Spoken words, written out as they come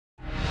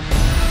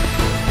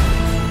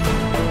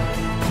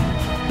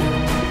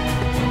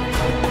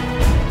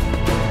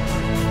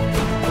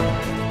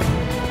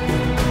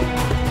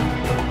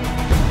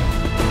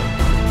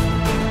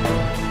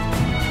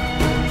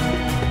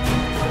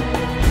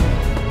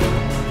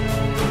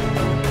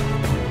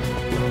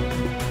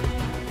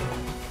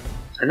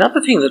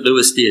Another thing that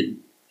Lewis did,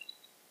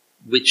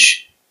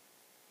 which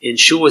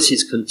ensures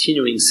his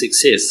continuing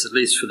success, at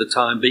least for the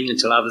time being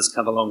until others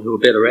come along who are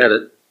better at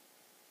it,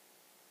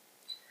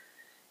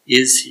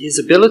 is his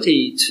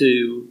ability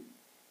to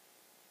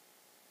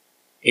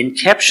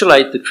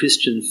encapsulate the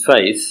Christian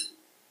faith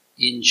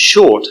in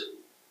short,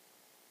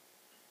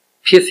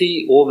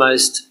 pithy,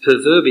 almost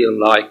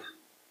proverbial-like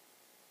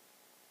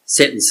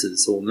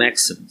sentences or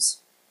maxims.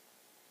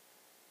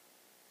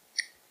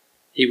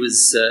 He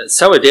was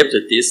so adept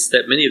at this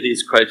that many of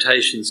these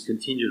quotations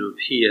continue to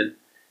appear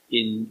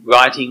in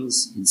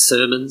writings, in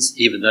sermons,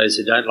 even those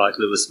who don't like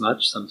Lewis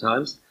much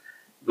sometimes,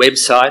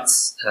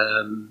 websites,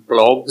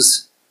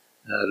 blogs,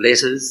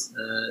 letters,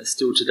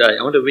 still today.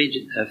 I want to read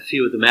a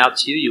few of them out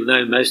to you. You'll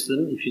know most of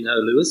them if you know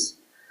Lewis.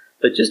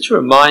 But just to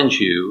remind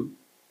you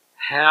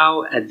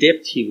how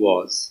adept he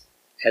was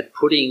at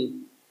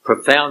putting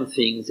profound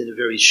things in a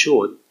very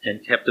short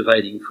and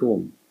captivating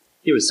form.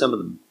 Here are some of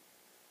them.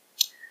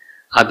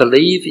 I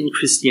believe in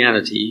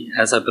Christianity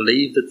as I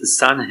believe that the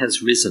sun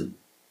has risen,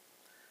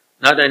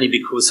 not only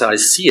because I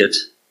see it,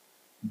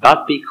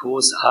 but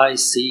because I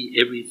see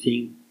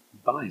everything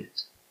by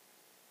it.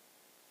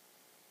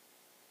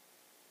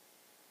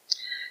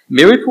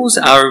 Miracles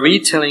are a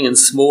retelling in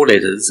small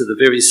letters of the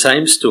very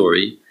same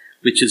story,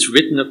 which is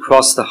written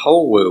across the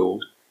whole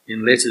world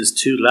in letters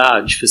too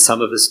large for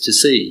some of us to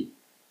see.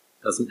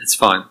 It's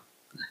fine.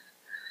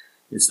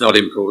 It's not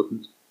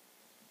important.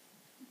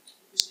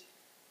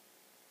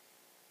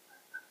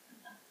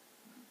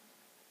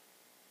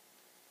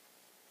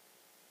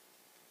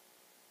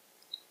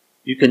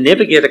 You can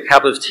never get a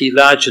cup of tea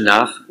large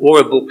enough or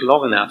a book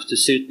long enough to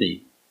suit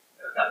me.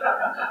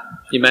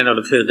 You may not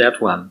have heard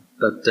that one,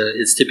 but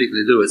it's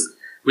typically Lewis.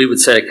 We would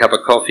say a cup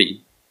of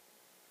coffee.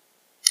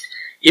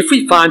 If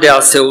we find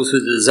ourselves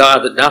with a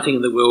desire that nothing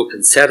in the world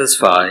can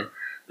satisfy,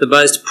 the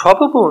most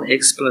probable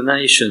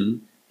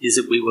explanation is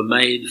that we were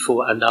made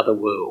for another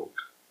world.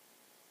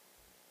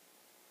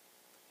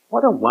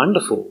 What a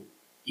wonderful,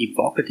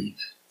 evocative,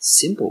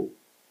 simple,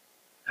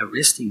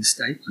 arresting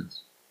statement.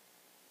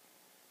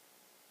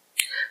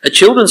 A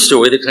children's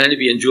story that can only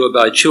be enjoyed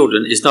by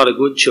children is not a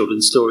good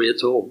children's story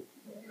at all.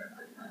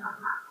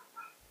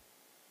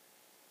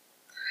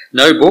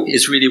 No book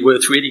is really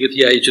worth reading at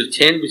the age of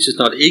 10, which is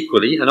not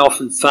equally, and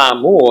often far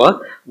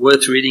more,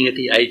 worth reading at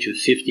the age of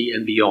 50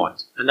 and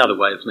beyond. Another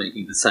way of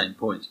making the same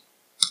point,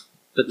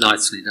 but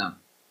nicely done.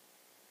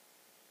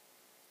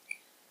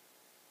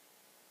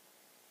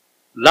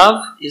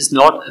 Love is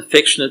not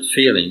affectionate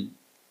feeling,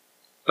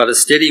 but a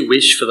steady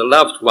wish for the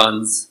loved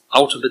one's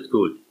ultimate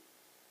good,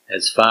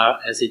 as far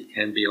as it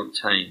can be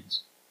obtained.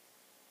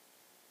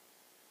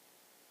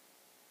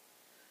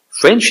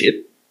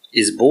 Friendship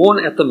is born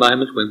at the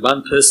moment when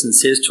one person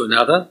says to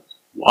another,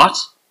 "What?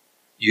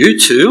 You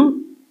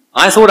too?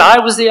 I thought I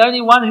was the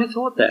only one who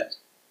thought that,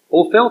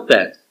 or felt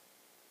that,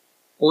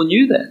 or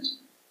knew that."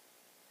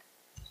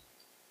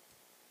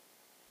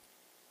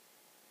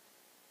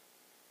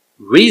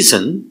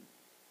 Reason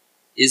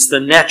is the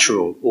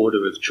natural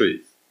order of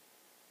truth,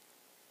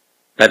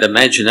 but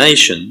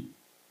imagination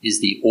is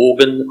the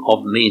organ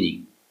of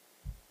meaning.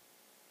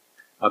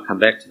 I'll come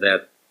back to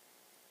that.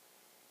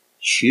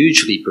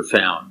 Hugely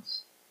profound,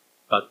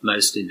 but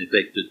mostly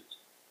neglected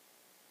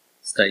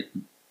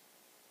statement.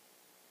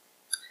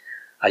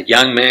 A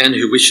young man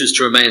who wishes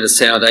to remain a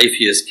sound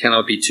atheist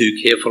cannot be too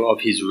careful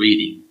of his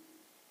reading.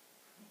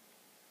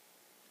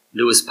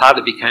 Lewis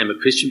partly became a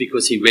Christian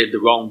because he read the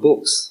wrong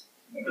books.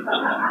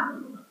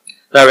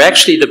 They were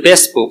actually the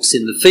best books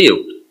in the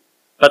field,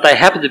 but they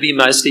happened to be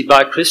mostly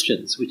by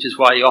Christians, which is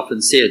why he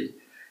often said,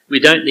 we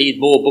don't need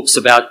more books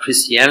about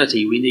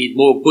Christianity, we need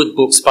more good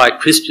books by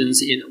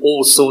Christians in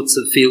all sorts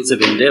of fields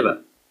of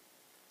endeavour,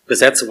 because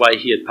that's the way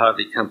he had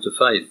partly come to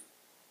faith.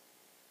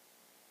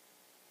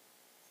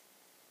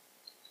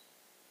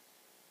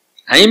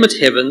 Aim at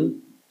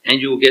heaven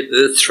and you will get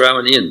earth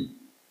thrown in.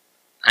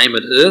 Aim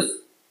at earth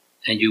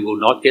and you will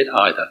not get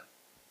either.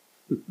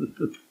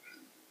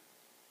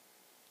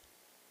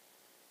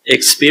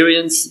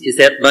 Experience is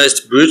that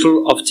most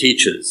brutal of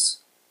teachers,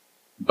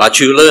 but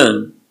you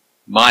learn,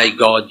 my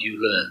God, you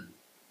learn.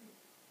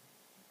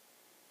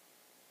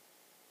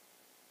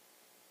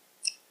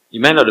 You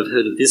may not have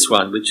heard of this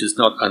one, which is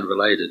not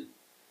unrelated.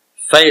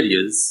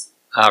 Failures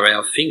are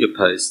our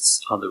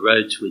fingerposts on the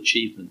road to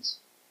achievement.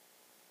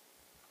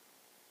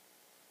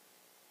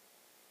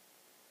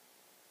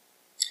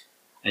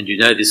 And you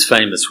know this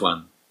famous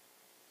one.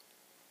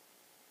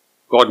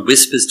 God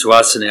whispers to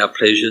us in our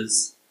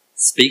pleasures,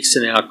 speaks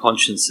in our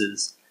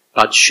consciences,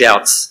 but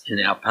shouts in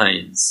our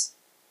pains.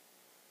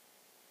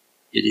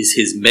 It is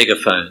his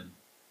megaphone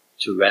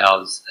to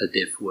rouse a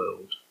deaf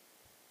world.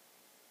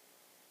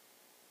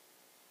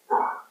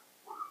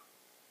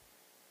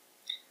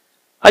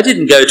 I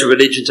didn't go to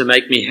religion to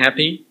make me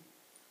happy.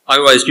 I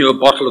always knew a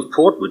bottle of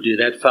port would do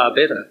that far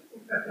better.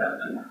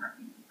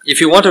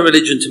 If you want a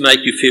religion to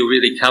make you feel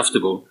really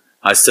comfortable,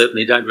 I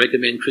certainly don't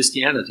recommend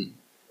Christianity.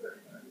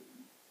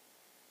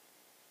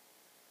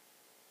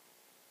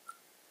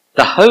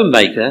 The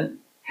homemaker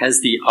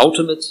has the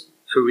ultimate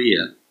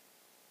career.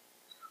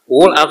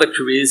 All other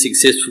careers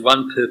exist for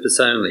one purpose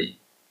only,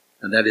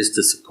 and that is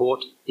to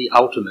support the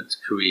ultimate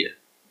career.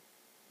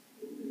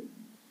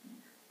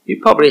 You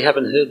probably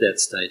haven't heard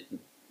that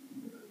statement.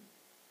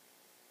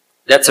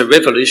 That's a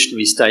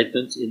revolutionary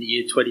statement in the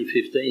year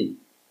 2015.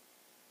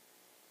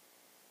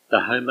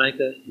 The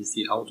homemaker is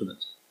the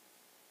ultimate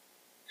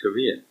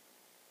career.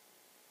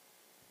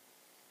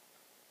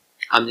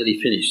 I'm nearly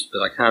finished,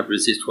 but I can't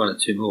resist one or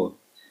two more.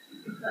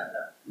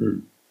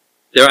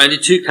 There are only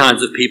two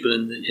kinds of people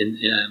in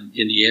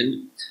the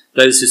end.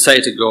 Those who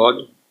say to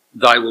God,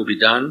 "Thy will be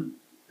done,"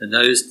 and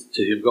those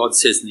to whom God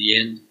says in the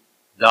end,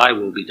 "Thy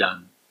will be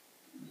done."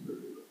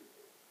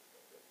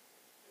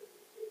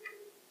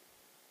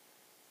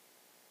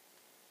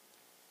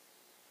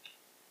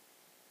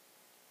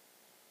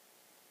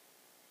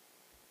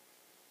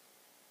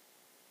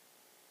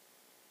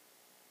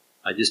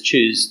 I just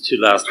choose two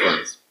last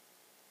ones.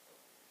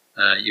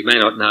 You may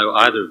not know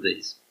either of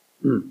these.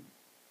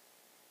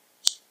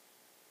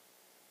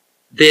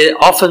 There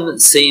often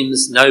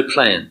seems no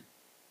plan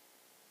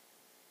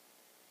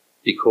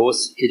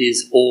because it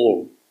is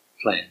all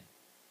plan.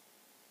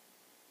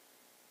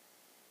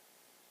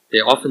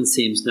 There often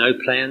seems no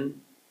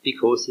plan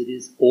because it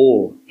is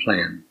all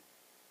plan.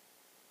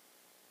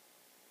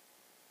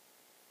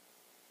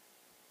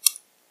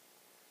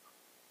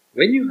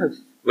 When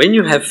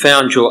you have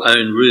found your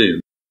own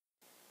room,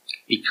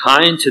 be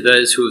kind to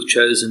those who have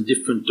chosen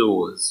different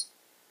doors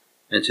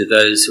and to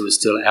those who are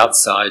still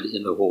outside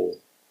in the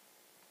hall.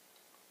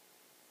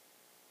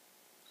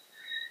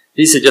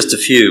 These are just a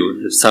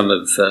few of some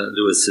of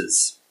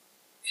Lewis's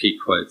key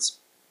quotes.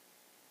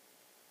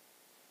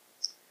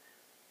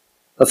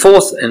 A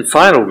fourth and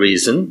final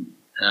reason,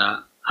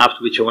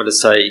 after which I want to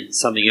say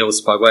something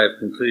else by way of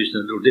conclusion a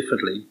little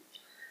differently,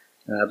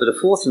 but a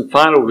fourth and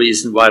final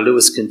reason why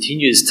Lewis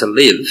continues to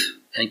live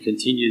and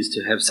continues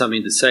to have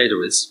something to say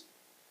to us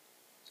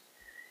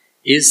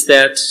is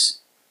that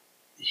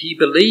he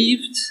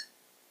believed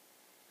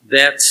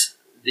that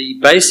the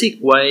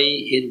basic way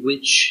in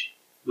which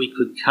we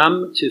could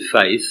come to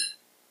faith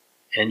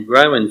and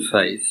grow in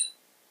faith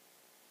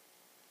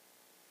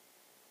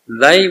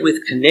lay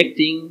with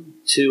connecting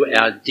to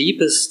our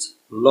deepest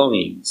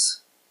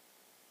longings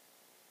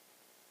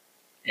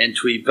and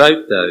to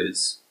evoke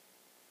those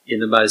in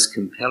the most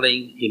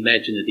compelling,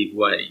 imaginative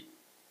way.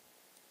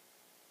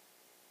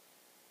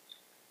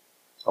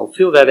 I'll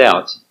fill that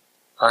out,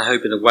 I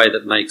hope, in a way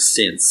that makes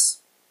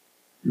sense.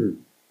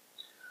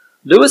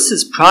 Lewis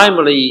is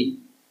primarily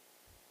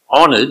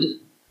honoured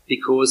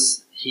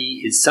because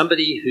he is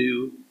somebody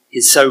who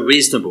is so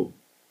reasonable.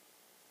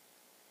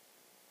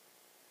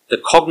 The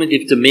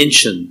cognitive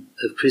dimension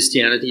of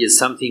Christianity is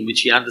something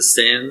which he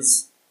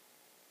understands,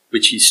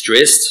 which he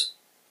stressed,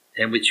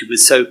 and which he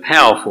was so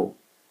powerful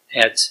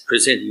at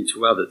presenting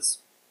to others.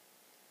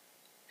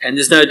 And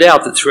there's no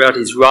doubt that throughout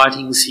his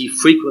writings he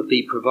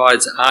frequently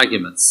provides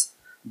arguments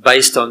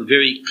based on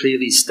very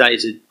clearly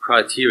stated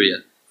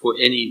criteria for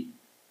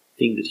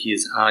anything that he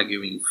is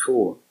arguing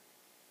for.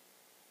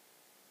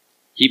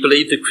 He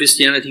believed that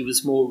Christianity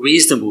was more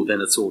reasonable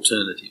than its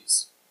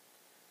alternatives,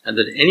 and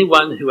that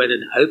anyone who had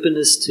an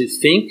openness to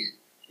think,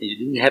 and you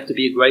didn't have to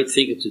be a great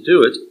thinker to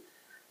do it,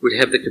 would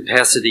have the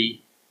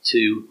capacity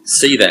to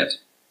see that.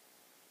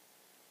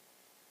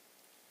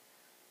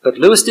 But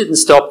Lewis didn't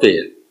stop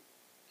there,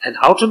 and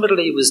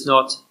ultimately it was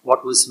not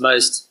what was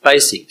most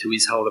basic to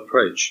his whole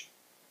approach,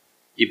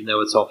 even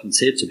though it's often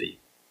said to be.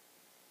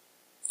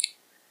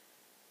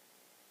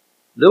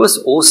 Lewis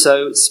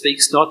also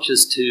speaks not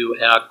just to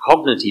our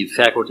cognitive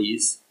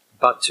faculties,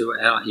 but to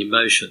our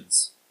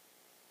emotions.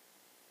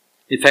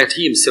 In fact,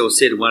 he himself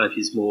said in one of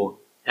his more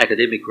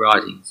academic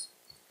writings,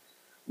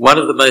 one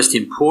of the most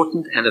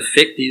important and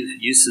effective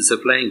uses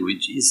of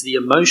language is the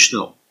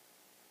emotional.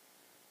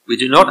 We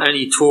do not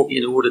only talk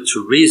in order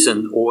to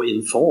reason or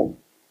inform.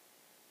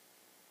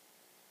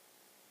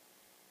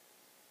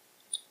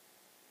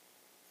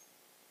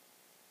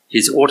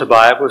 His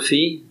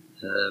autobiography,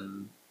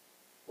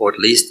 or at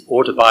least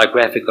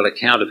autobiographical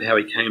account of how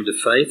he came to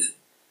faith,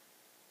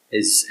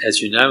 is,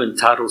 as you know,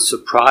 entitled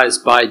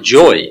Surprised by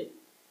Joy.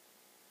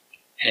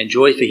 And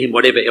joy for him,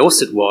 whatever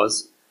else it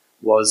was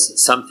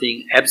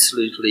something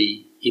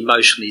absolutely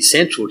emotionally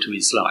central to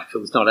his life. It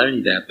was not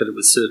only that, but it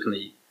was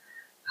certainly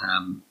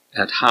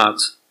at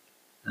heart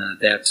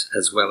that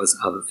as well as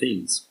other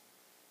things.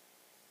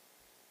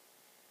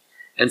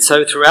 And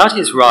so throughout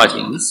his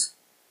writings,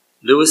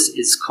 Lewis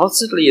is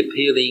constantly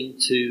appealing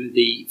to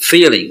the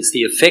feelings,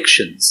 the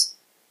affections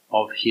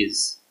of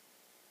his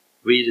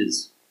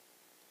readers.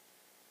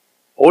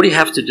 All you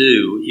have to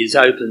do is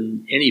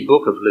open any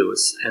book of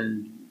Lewis,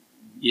 and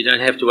you don't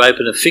have to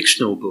open a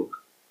fictional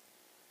book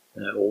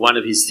or one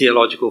of his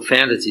theological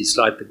fantasies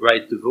like The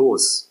Great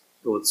Divorce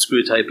or the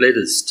Screwtape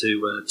Letters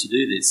to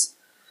do this.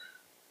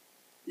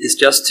 It's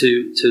just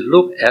to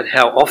look at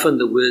how often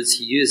the words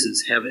he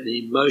uses have an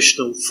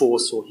emotional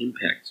force or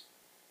impact.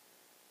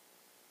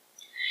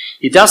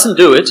 He doesn't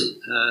do it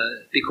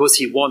because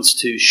he wants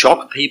to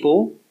shock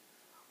people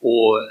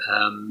or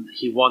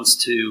he wants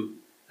to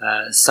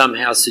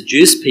somehow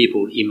seduce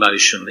people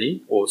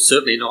emotionally, or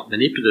certainly not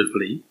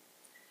manipulatively.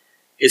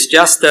 It's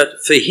just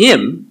that for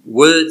him,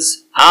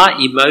 words are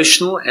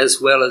emotional as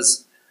well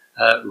as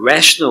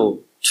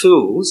rational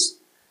tools,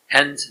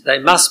 and they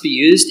must be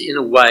used in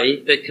a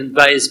way that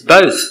conveys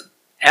both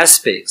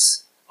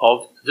aspects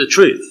of the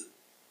truth.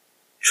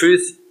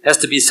 Truth has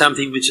to be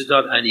something which is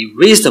not only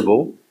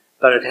reasonable,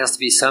 but it has to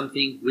be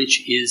something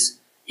which is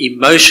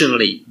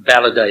emotionally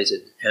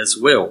validated as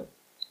well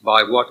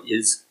by what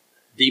is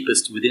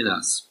deepest within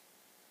us.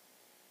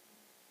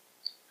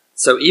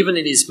 So even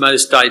in his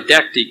most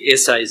didactic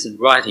essays and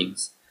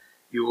writings,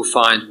 you will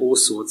find all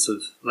sorts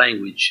of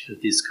language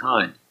of this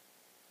kind.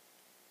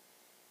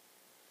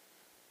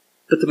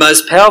 But the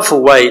most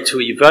powerful way to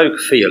evoke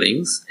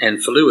feelings,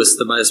 and for Lewis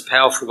the most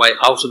powerful way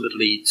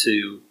ultimately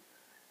to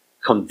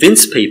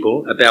convince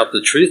people about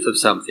the truth of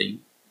something,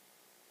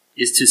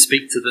 is to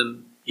speak to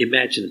them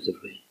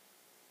imaginatively.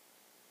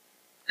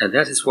 And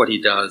that is what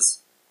he does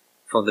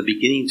from the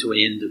beginning to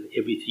end of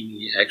everything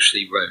he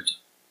actually wrote.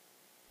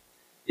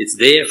 It's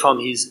there from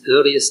his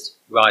earliest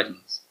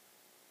writings.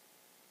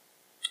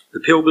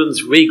 The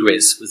Pilgrim's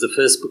Regress was the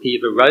first book he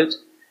ever wrote,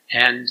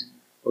 and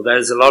although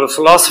there's a lot of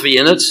philosophy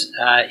in it,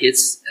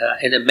 it's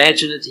an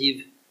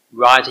imaginative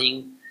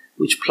writing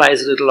which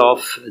plays a little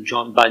off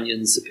John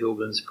Bunyan's The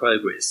Pilgrim's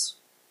Progress.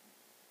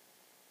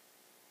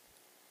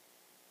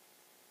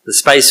 The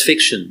space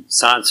fiction,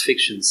 science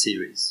fiction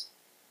series,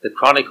 The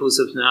Chronicles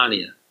of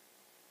Narnia,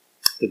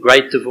 The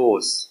Great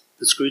Divorce,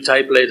 The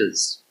Screwtape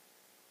Letters,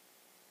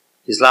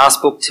 his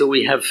last book, Till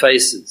We Have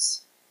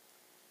Faces,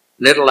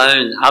 let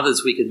alone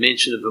others we could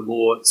mention of a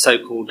more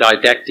so-called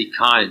didactic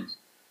kind,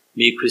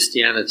 Mere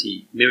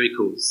Christianity,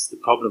 Miracles, The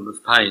Problem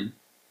of Pain.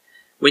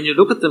 When you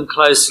look at them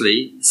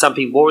closely,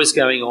 something more is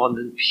going on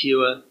than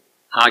pure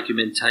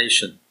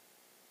argumentation.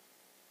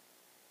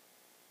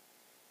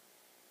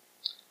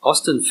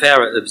 Austin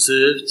Farrer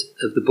observed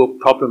of the book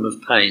Problem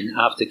of Pain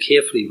after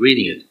carefully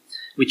reading it,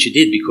 which he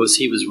did because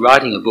he was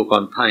writing a book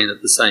on pain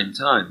at the same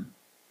time.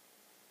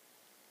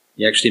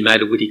 He actually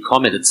made a witty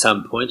comment at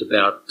some point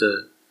about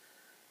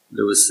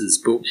Lewis's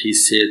book. He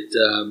said,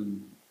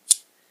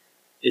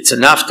 it's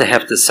enough to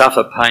have to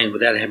suffer pain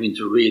without having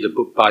to read a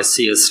book by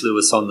C.S.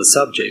 Lewis on the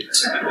subject.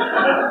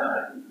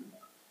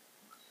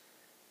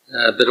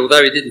 But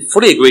although he didn't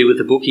fully agree with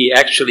the book, he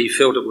actually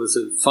felt it was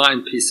a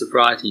fine piece of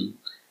writing.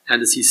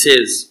 And as he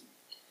says,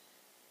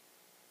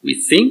 we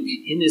think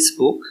in this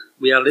book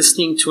we are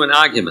listening to an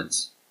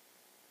argument,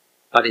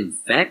 but in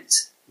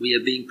fact we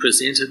are being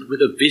presented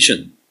with a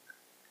vision,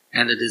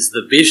 and it is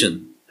the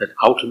vision that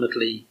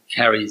ultimately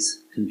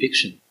carries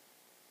conviction.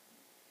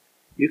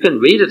 You can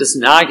read it as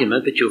an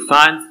argument, but you'll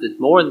find that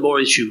more and more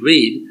as you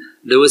read,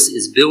 Lewis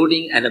is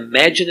building an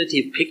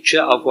imaginative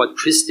picture of what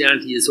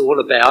Christianity is all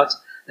about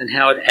and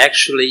how it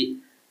actually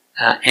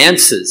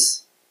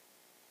answers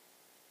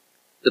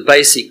the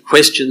basic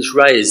questions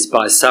raised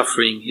by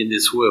suffering in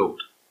this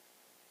world.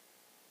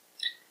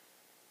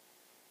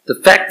 The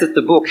fact that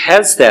the book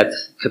has that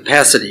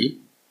capacity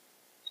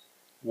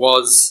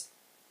was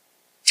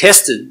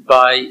tested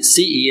by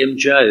C.E.M.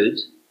 Joad,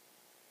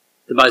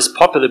 the most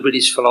popular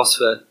British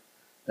philosopher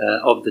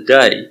of the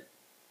day,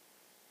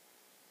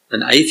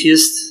 an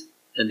atheist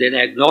and then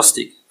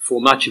agnostic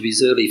for much of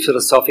his early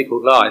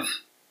philosophical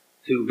life,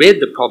 who read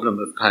The Problem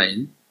of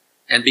Pain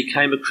and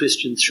became a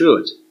Christian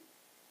through it,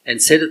 and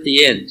said at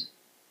the end,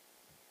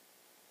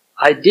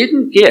 I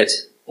didn't get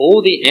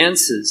all the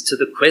answers to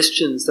the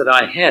questions that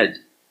I had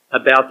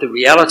about the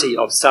reality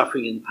of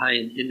suffering and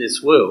pain in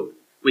this world,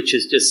 which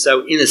is just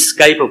so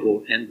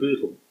inescapable and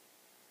brutal.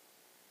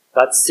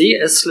 But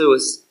C.S.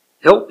 Lewis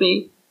helped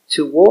me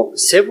to walk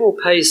several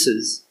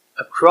paces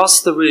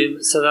across the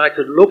room so that I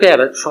could look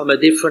at it from a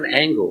different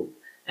angle,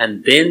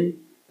 and then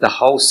the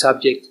whole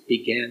subject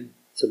began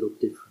to look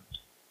different.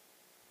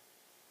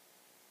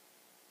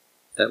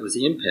 That was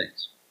the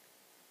impact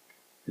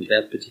of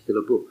that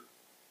particular book.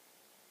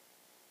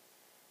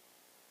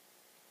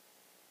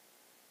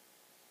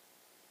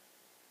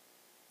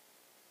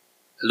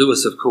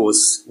 Lewis, of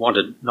course,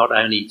 wanted not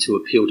only to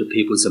appeal to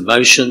people's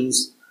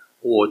emotions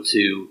or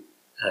to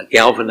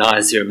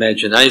galvanize their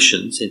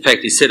imaginations. In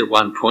fact, he said at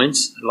one point,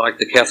 like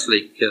the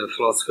Catholic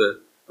philosopher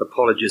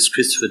apologist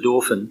Christopher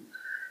Dorfin,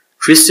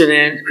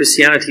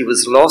 Christianity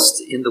was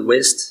lost in the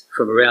West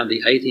from around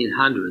the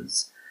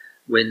 1800s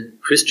when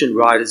Christian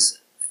writers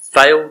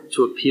failed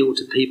to appeal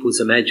to people's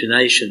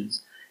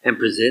imaginations and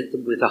present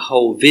them with a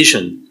whole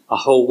vision, a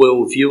whole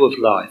world view of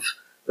life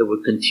that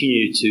would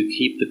continue to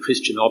keep the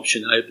Christian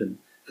option open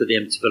for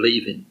them to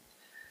believe in.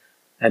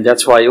 And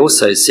that's why he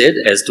also said,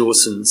 as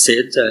Dawson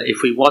said,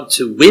 if we want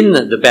to win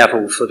the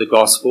battle for the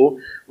gospel,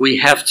 we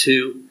have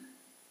to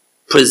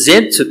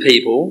present to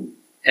people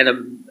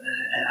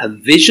a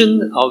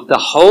vision of the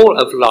whole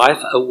of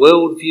life, a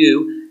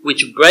worldview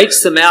which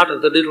breaks them out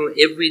of the little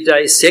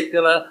everyday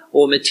secular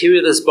or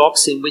materialist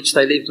box in which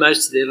they live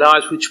most of their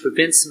lives, which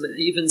prevents them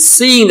even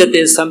seeing that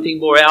there's something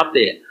more out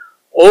there.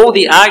 All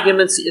the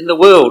arguments in the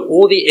world,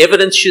 all the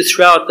evidence you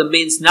throw at them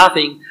means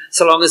nothing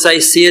so long as they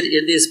see it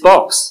in this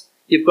box.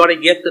 You've got to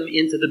get them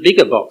into the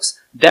bigger box.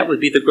 That would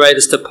be the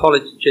greatest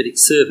apologetic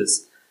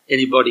service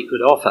anybody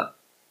could offer.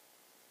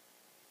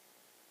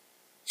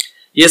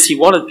 Yes, he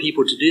wanted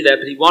people to do that,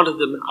 but he wanted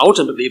them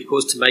ultimately, of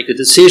course, to make a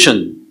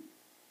decision.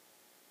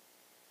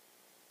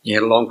 He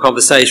had a long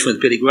conversation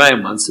with Billy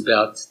Graham once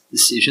about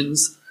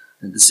decisions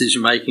and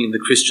decision-making in the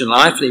Christian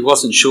life, and he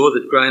wasn't sure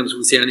that Graham's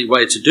was the only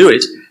way to do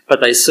it, but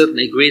they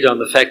certainly agreed on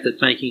the fact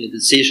that making a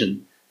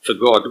decision for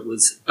God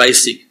was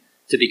basic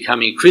to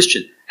becoming a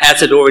Christian, as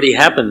had already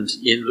happened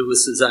in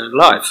Lewis's own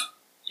life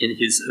in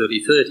his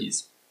early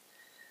 30s.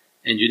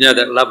 And you know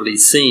that lovely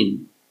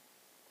scene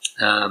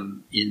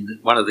in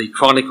one of the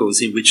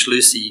chronicles in which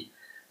Lucy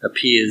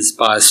appears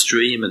by a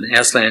stream and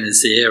Aslan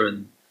is there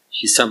and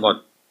she's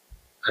somewhat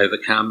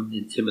overcome,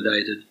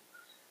 intimidated.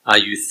 "Are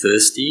you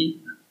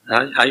thirsty?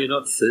 Are you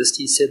not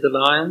thirsty?" said the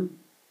lion.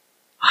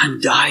 "I'm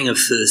dying of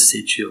thirst,"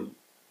 said Jill.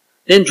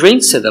 "Then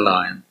drink," said the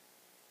lion.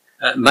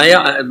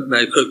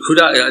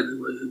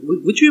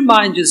 Would you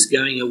mind just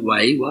going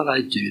away while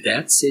I do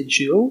that?" said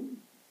Jill.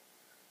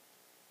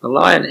 The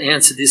lion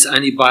answered this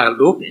only by a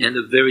look and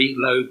a very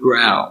low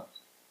growl.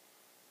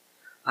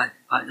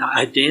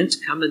 I daren't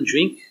come and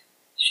drink,"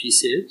 she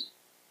said.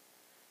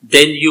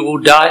 "Then you will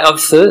die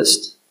of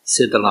thirst,"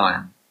 said the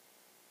lion.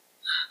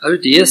 "Oh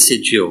dear,"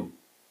 said Jill,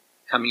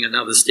 coming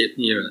another step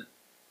nearer.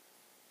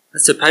 "I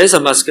suppose I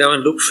must go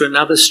and look for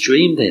another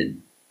stream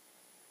then."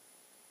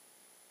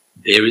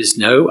 "There is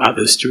no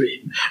other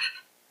stream,"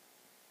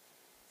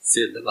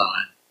 said the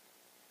lion.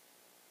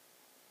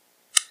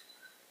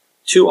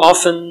 Too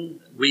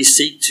often we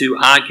seek to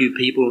argue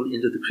people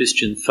into the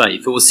Christian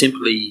faith or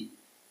simply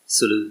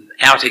sort of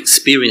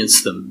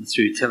out-experience them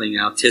through telling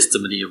our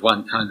testimony of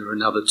one kind or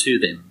another to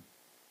them.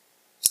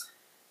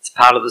 It's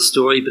part of the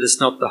story, but it's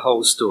not the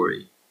whole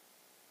story.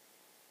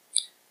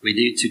 We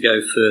need to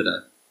go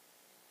further.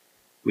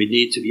 We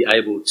need to be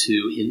able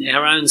to, in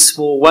our own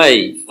small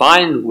way,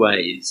 find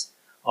ways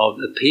of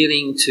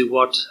appealing to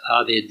what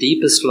are their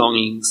deepest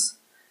longings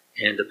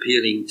and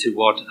appealing to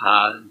what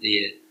are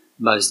their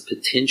most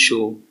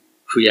potential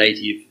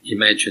creative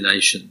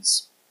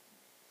imaginations.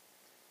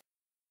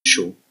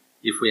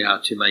 If we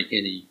are to make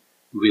any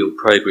real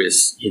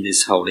progress in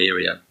this whole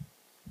area.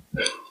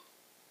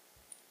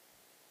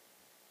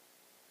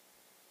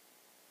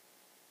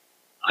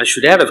 I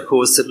should add, of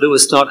course, that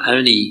Lewis not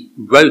only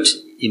wrote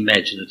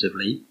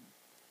imaginatively,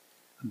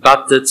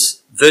 but that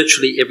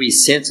virtually every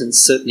sentence,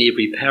 certainly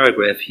every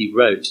paragraph he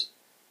wrote,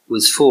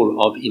 was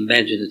full of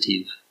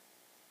imaginative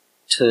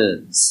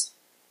terms,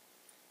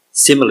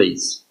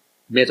 similes,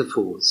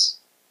 metaphors,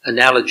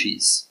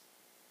 analogies,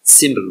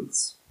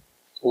 symbols,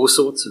 all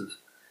sorts of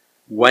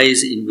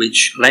ways in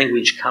which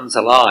language comes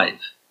alive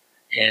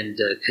and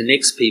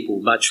connects people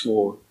much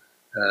more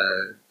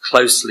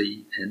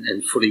closely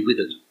and fully with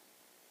it.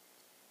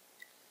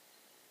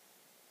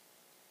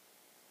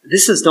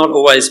 This has not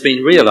always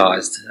been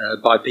realised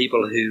by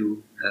people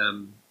who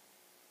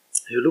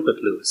look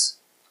at Lewis,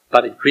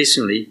 but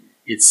increasingly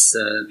it's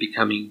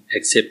becoming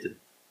accepted.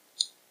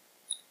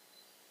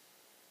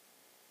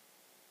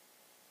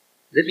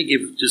 Let me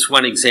give just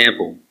one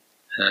example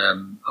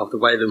of the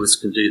way Lewis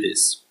can do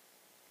this.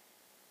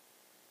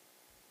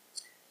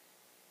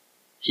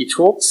 He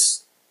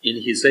talks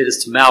in his letters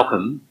to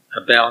Malcolm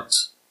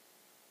about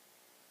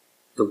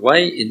the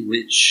way in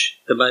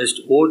which the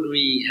most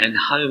ordinary and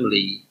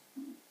homely,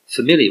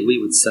 familiar, we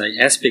would say,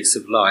 aspects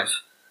of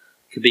life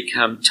can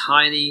become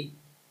tiny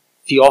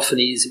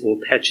theophanies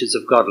or patches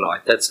of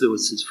godlight. That's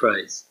Lewis's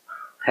phrase,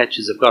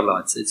 patches of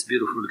godlight. It's a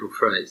beautiful little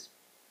phrase.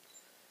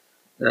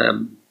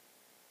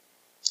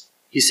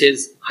 He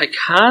says, "I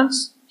can't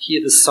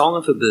hear the song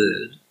of a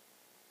bird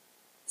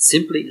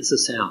simply as a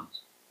sound.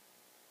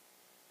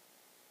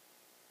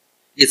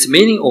 Its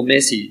meaning or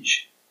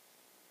message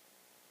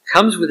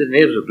comes with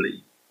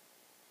inevitably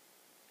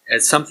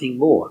as something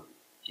more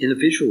in a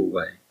visual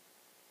way.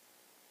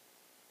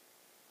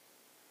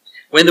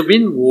 When the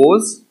wind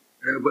roars,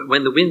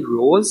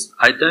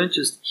 I don't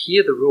just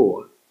hear the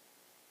roar.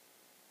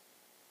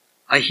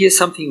 I hear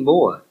something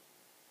more.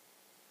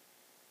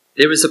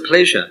 There is a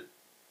pleasure.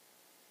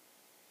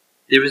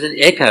 There is an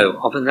echo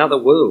of another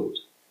world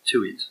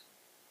to it.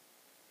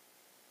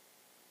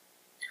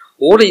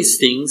 All these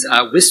things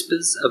are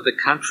whispers of the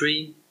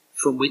country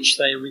from which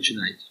they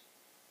originate.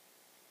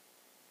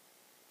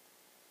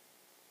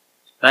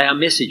 They are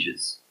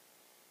messages.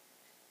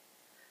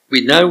 We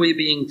know we're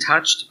being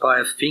touched by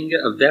a finger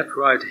of that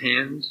right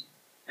hand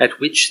at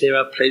which there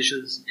are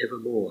pleasures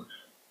evermore.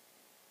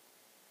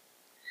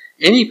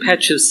 Any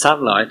patch of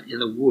sunlight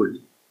in a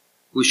wood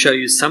will show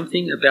you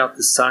something about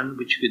the sun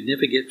which you could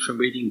never get from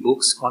reading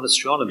books on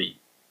astronomy.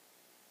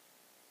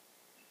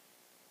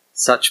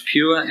 Such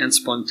pure and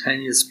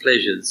spontaneous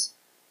pleasures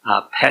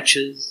are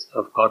patches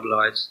of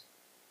godlight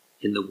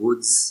in the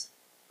woods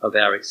of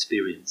our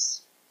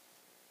experience."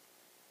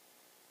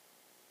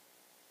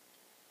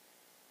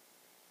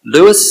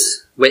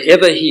 Lewis,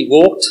 wherever he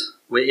walked,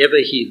 wherever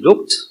he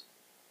looked,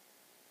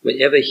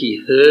 wherever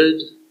he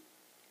heard,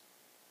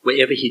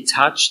 wherever he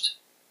touched,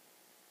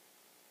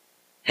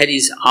 had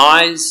his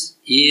eyes,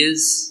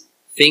 ears,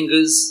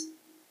 fingers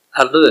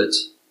alert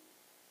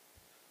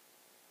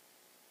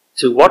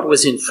to what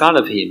was in front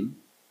of him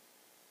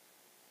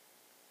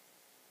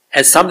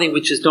as something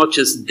which is not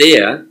just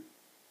there,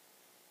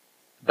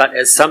 but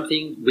as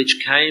something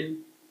which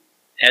came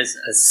as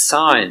a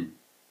sign,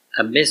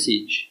 a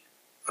message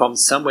from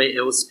somewhere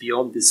else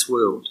beyond this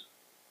world.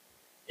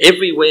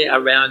 Everywhere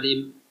around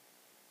him,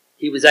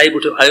 he was able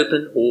to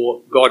open,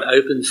 or God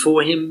opened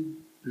for him,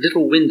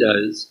 little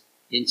windows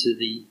into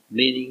the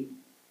meaning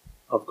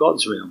of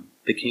God's realm,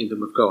 the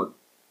kingdom of God.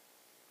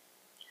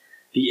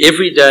 The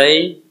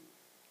everyday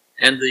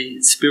and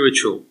the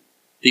spiritual,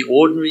 the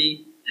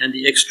ordinary and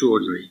the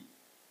extraordinary,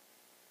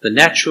 the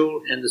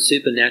natural and the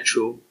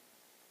supernatural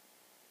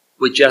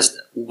were just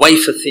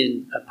wafer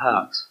thin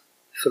apart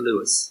for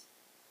Lewis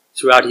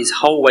throughout his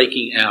whole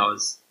waking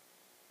hours,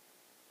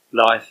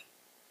 life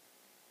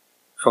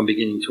from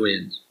beginning to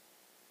end.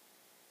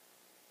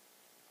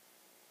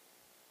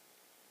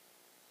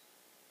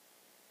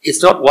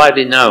 It's not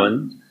widely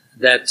known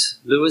that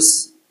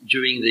Lewis,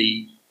 during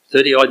the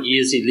 30-odd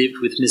years he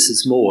lived with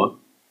Mrs. Moore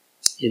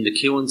in the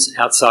kilns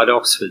outside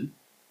Oxford,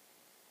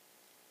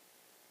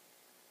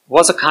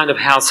 was a kind of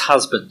house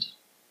husband.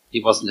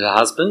 He wasn't her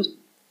husband,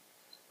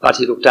 but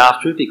he looked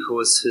after her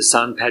because her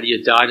son Paddy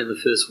had died in the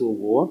First World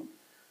War,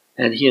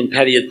 and he and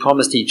Paddy had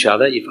promised each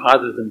other if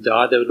either of them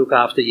died, they would look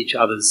after each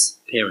other's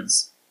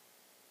parents.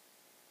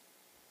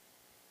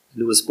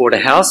 Lewis bought a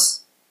house,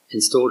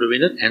 installed her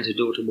in it and her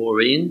daughter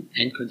Maureen,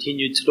 and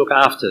continued to look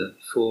after her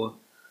for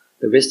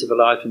the rest of her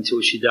life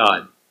until she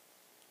died.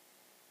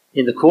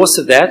 In the course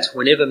of that,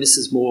 whenever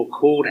Mrs. Moore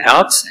called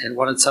out and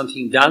wanted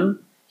something done,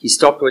 he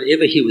stopped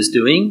whatever he was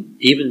doing,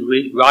 even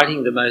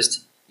writing the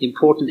most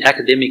important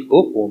academic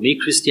book, or Me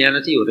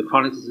Christianity, or the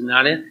Chronicles of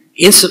Narnia,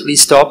 instantly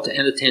stopped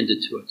and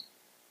attended to it,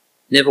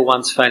 never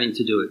once failing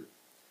to do it.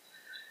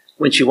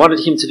 When she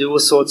wanted him to do all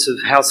sorts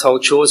of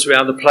household chores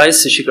around the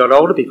place as she got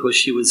older because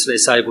she was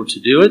less able to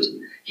do it,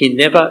 he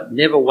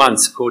never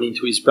once, according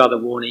to his brother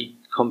Warnie,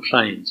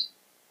 complained.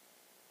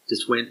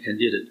 Just went and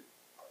did it.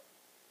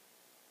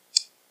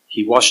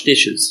 He washed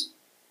dishes.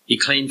 He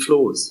cleaned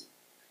floors.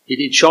 He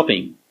did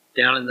shopping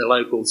down in the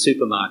local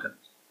supermarket.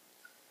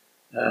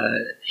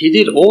 He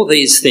did all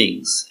these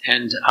things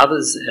and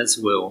others as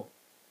well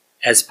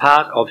as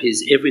part of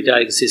his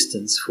everyday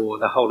existence for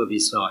the whole of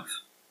his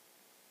life.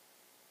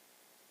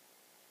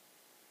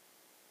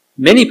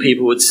 Many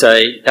people would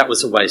say that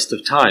was a waste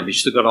of time. He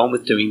should have got on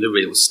with doing the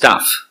real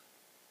stuff.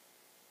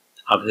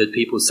 I've heard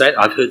people say it.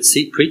 I've heard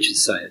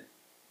preachers say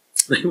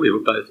it. We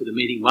were both at a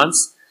meeting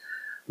once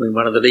when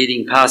one of the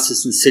leading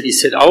pastors in the city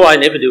said, "Oh, I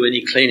never do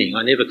any cleaning.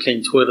 I never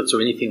clean toilets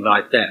or anything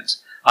like that.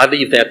 I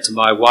leave that to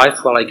my wife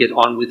while I get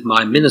on with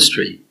my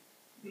ministry."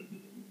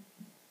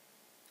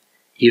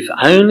 If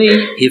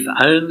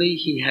only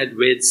he had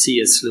read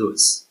C.S.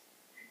 Lewis.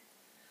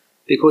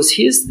 Because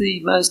here's the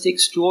most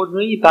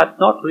extraordinary, but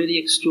not really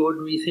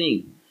extraordinary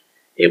thing.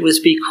 It was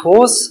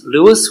because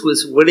Lewis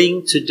was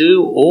willing to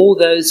do all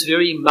those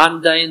very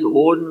mundane,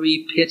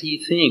 ordinary, petty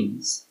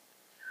things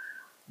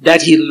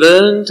that he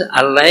learned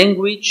a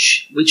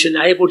language which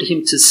enabled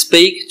him to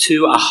speak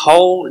to a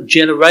whole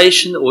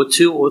generation or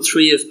two or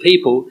three of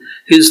people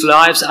whose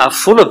lives are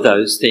full of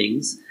those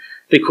things,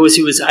 because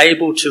he was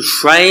able to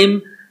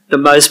frame the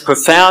most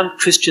profound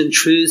Christian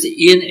truths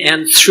in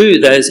and through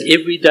those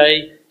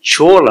everyday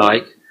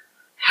chore-like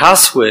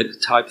housework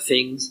type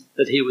things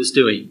that he was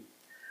doing.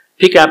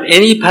 Pick up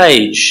any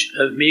page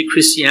of Mere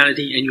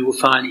Christianity and you will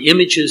find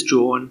images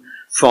drawn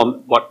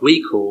from what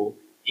we call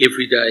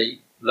everyday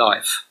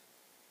life.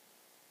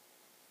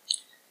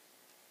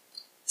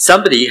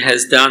 Somebody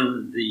has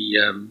done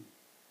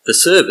the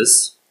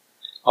service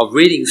of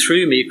reading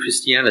through Mere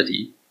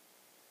Christianity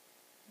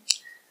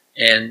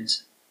and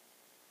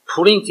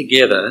pulling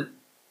together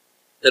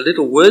the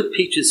little word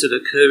pictures that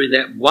occur in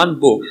that one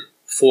book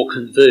for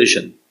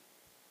conversion.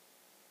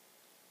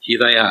 Here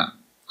they are.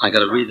 I'm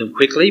going to read them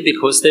quickly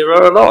because there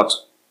are a lot.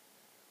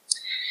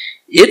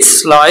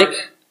 It's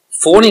like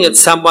falling at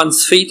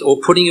someone's feet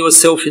or putting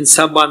yourself in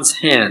someone's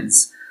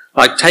hands,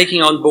 like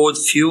taking on board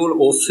fuel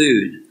or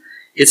food.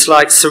 It's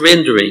like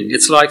surrendering.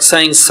 It's like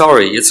saying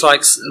sorry. It's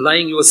like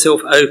laying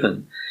yourself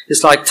open.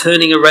 It's like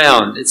turning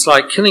around. It's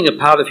like killing a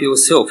part of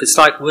yourself. It's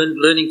like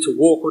learning to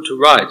walk or to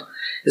write.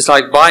 It's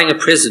like buying a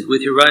present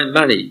with your own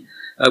money,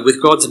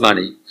 with God's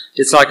money.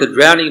 It's like a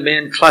drowning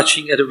man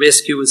clutching at a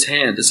rescuer's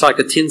hand. It's like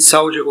a tin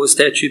soldier or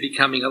statue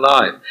becoming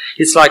alive.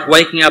 It's like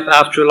waking up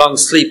after a long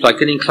sleep, like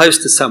getting close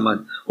to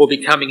someone or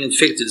becoming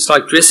infected. It's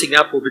like dressing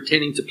up or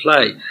pretending to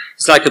play.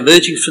 It's like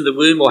emerging from the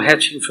womb or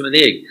hatching from an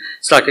egg.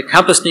 It's like a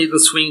compass needle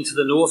swinging to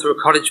the north, or a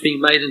cottage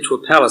being made into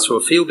a palace, or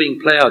a field being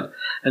ploughed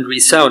and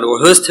resown, or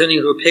a hearse turning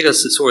into a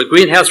Pegasus, or a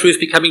greenhouse roof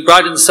becoming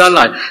bright in the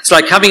sunlight. It's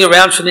like coming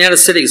around from the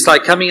anesthetic. It's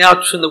like coming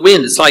out from the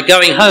wind. It's like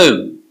going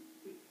home.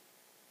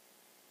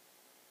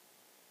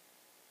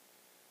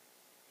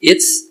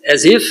 It's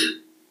as if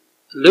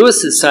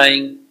Lewis is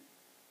saying,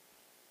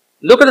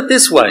 look at it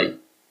this way.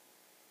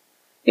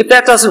 If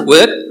that doesn't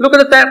work, look at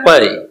it that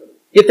way.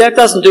 If that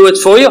doesn't do it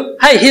for you,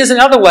 hey, here's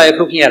another way of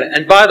looking at it.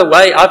 And by the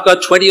way, I've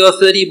got 20 or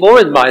 30 more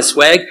in my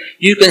swag.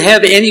 You can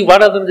have any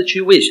one of them that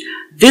you wish.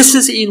 This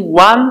is in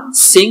one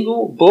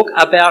single book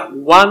about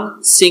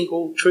one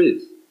single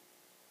truth.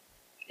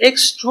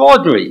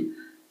 Extraordinary.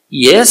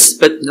 Yes,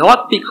 but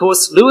not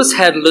because Lewis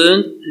had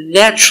learned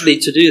naturally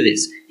to do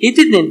this. He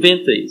didn't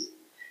invent these.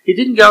 He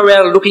didn't go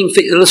around looking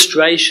for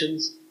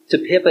illustrations to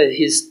pepper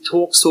his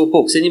talks or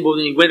books any more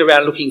than he went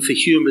around looking for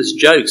humorous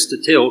jokes to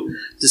tell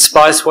to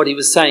spice what he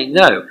was saying.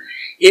 No,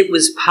 it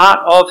was part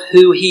of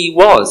who he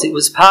was. It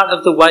was part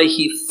of the way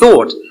he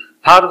thought,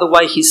 part of the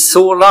way he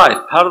saw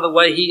life, part of the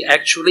way he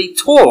actually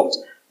talked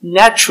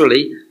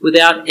naturally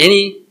without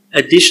any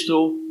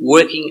additional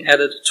working at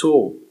it at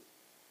all.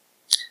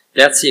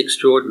 That's the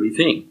extraordinary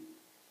thing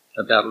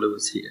about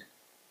Lewis here.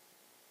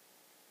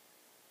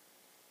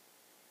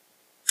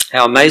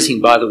 How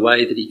amazing, by the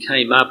way, that he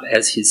came up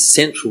as his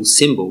central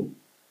symbol,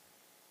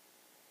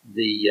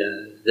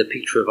 the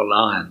picture of a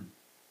lion.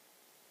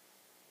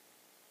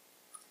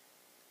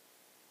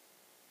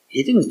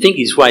 He didn't think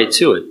his way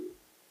to it.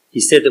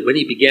 He said that when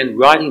he began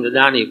writing the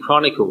Narnia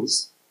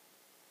Chronicles,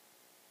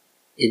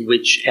 in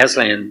which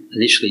Aslan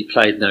initially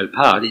played no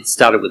part, it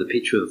started with a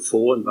picture of a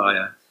fawn by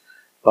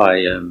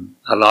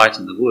a light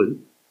in the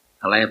wood,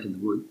 a lamp in the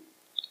wood.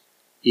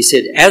 He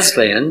said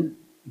Aslan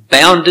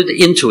bounded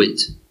into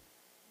it.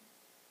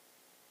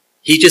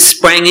 He just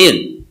sprang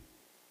in.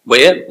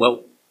 Where?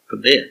 Well,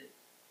 from there.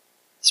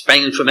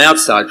 Sprang in from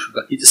outside.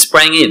 He just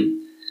sprang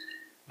in.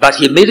 But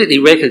he immediately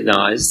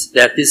recognised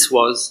that this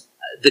was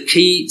the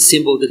key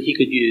symbol that he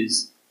could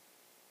use,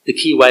 the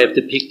key way of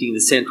depicting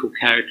the central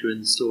character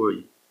in the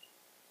story.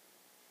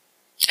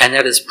 And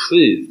that has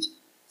proved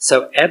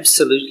so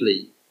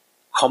absolutely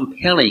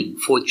compelling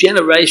for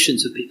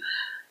generations of people.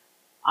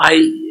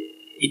 I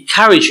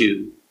encourage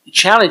you,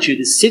 challenge you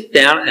to sit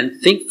down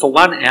and think for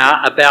 1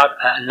 hour about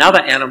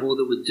another animal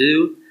that would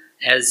do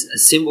as a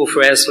symbol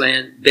for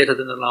Aslan better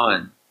than a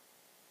lion.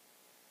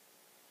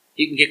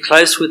 You can get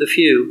close with a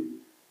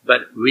few,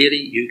 but really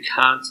you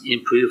can't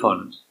improve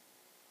on it.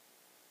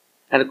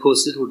 And of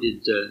course, little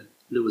did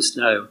Lewis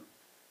know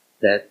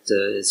that,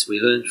 as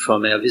we learned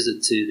from our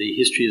visit to the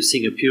history of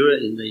Singapore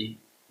in the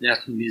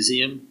National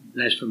Museum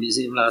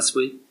last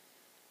week,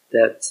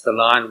 that the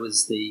lion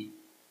was the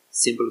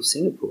symbol of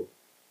Singapore.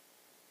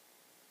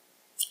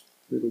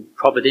 Little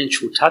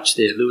providential touch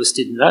there, Lewis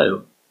didn't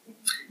know.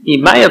 He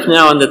may have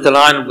known that the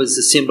lion was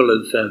the symbol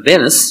of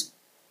Venice,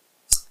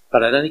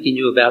 but I don't think he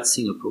knew about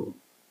Singapore.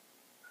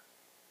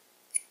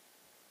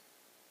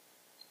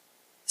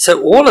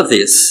 So all of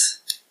this,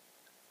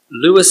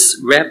 Lewis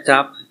wrapped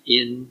up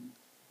in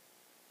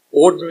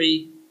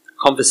ordinary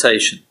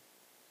conversation.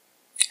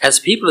 As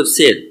people have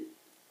said,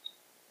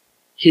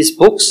 his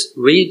books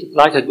read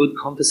like a good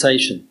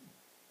conversation.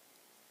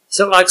 It's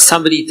not like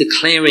somebody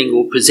declaring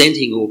or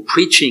presenting or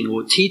preaching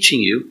or teaching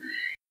you.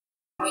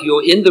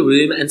 You're in the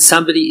room and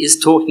somebody is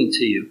talking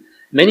to you.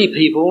 Many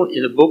people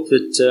in a book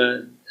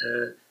that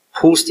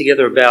pulls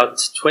together about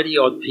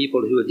 20-odd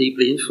people who are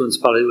deeply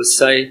influenced by Lewis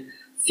say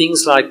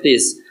things like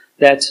this,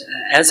 that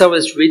as I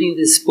was reading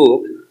this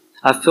book,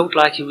 I felt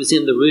like he was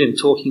in the room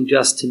talking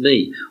just to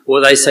me.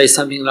 Or they say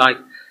something like,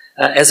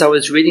 as I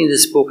was reading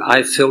this book,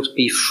 I felt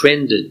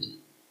befriended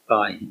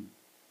by him.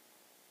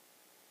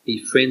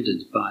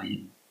 Befriended by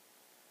him.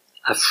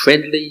 A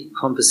friendly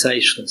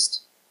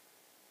conversationalist.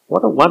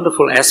 What a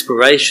wonderful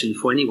aspiration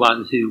for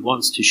anyone who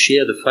wants to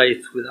share the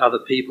faith with other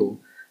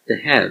people to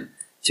have,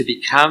 to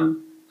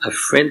become a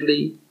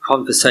friendly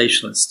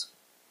conversationalist.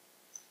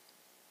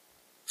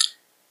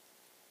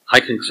 I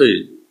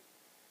conclude.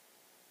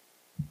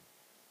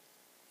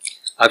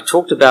 I've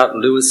talked about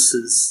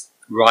Lewis's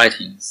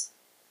writings,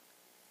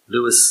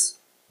 Lewis's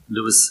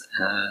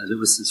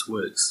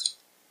works.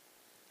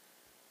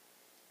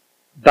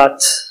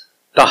 But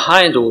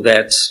behind all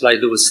that lay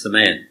Lewis the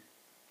man.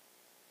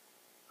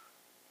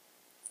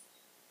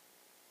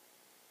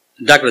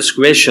 Douglas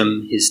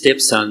Gresham, his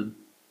stepson,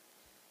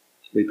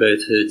 we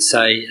both heard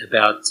say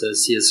about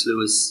C.S.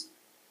 Lewis,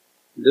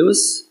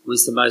 Lewis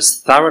was the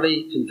most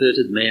thoroughly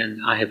converted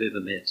man I have ever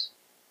met.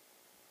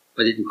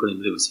 I didn't call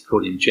him Lewis, he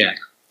called him Jack.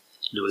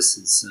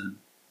 Lewis's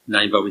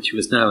name by which he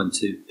was known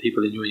to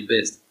people who knew him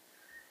best.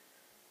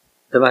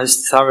 The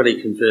most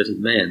thoroughly converted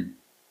man.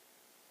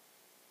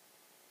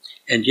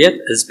 And yet,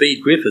 as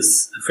Bede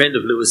Griffiths, a friend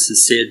of Lewis,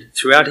 has said,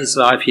 throughout his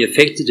life he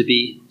affected to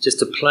be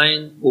just a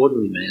plain,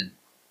 ordinary man.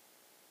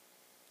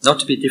 Not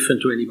to be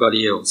different to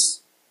anybody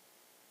else.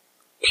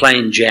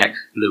 Plain Jack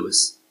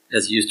Lewis,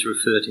 as he used to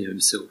refer to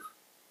himself.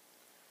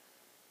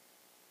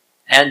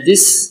 And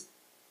this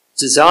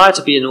desire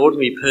to be an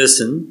ordinary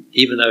person,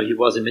 even though he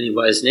was in many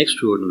ways an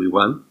extraordinary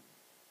one,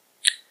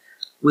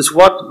 was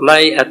what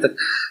lay at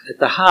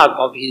the heart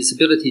of his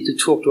ability to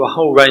talk to a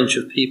whole range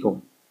of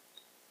people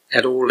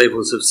at all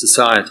levels of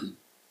society.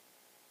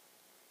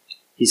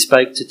 He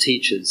spoke to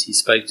teachers, he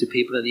spoke to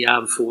people in the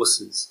armed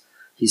forces,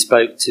 he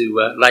spoke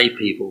to lay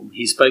people,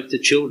 he spoke to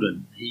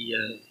children.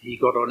 He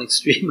got on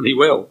extremely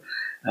well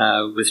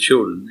with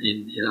children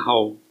in a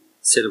whole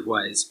set of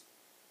ways.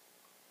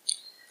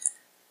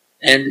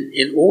 And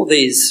in all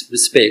these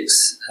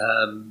respects,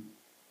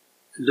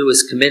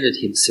 Lewis commended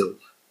himself.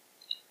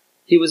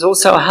 He was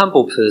also a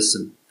humble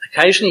person.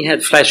 Occasionally he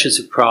had flashes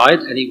of pride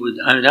and he would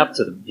own up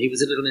to them. He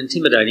was a little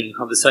intimidating in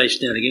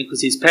conversation now and again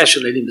because his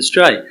passion led him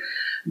astray.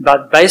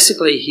 But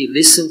basically he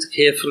listened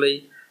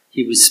carefully,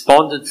 he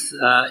responded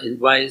in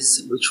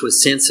ways which were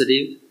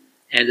sensitive,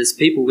 and as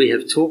people we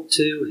have talked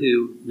to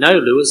who know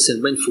Lewis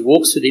and went for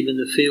walks with him in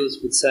the fields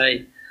would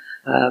say,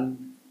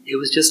 it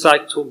was just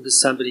like talking to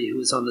somebody who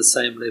was on the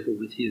same level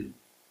with you.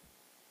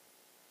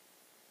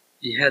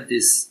 He had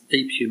this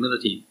deep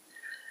humility.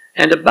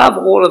 And above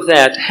all of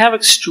that, how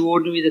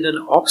extraordinary that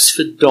an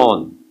Oxford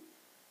Don,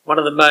 one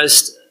of the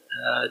most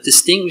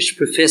distinguished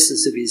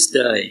professors of his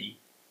day,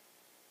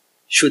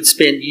 should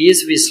spend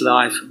years of his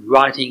life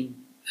writing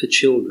for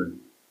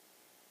children.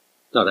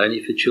 Not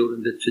only for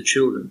children, but for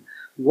children.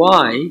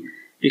 Why?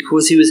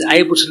 Because he was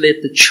able to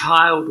let the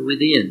child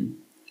within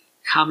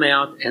come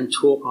out and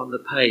talk on the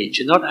page.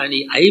 And not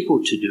only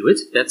able to do it,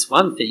 that's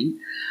one thing,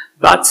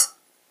 but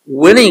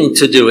willing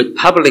to do it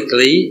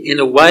publicly in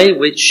a way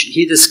which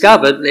he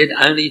discovered led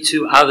only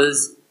to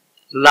others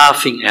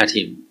laughing at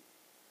him,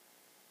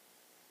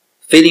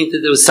 feeling that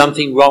there was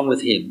something wrong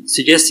with him,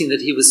 suggesting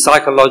that he was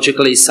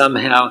psychologically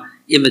somehow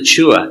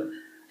immature,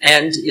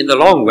 and in the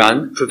long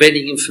run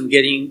preventing him from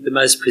getting the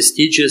most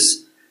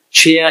prestigious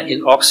chair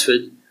in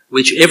Oxford,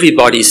 which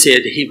everybody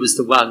said he was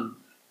the one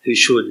who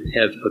should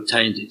have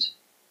obtained it,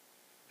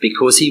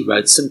 because he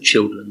wrote some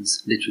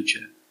children's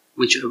literature,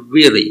 which a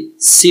really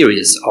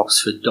serious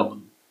Oxford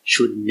Don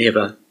should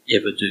never,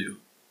 ever do.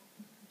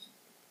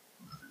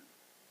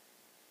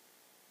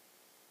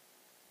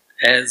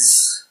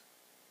 As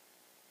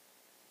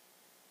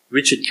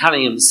Richard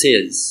Cunningham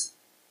says,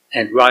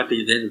 and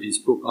rightly at the end of his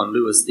book on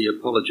Lewis the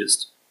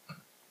Apologist,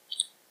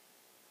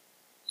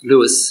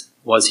 Lewis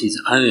was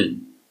his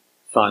own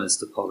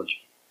finest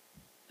apology.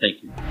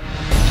 Thank you.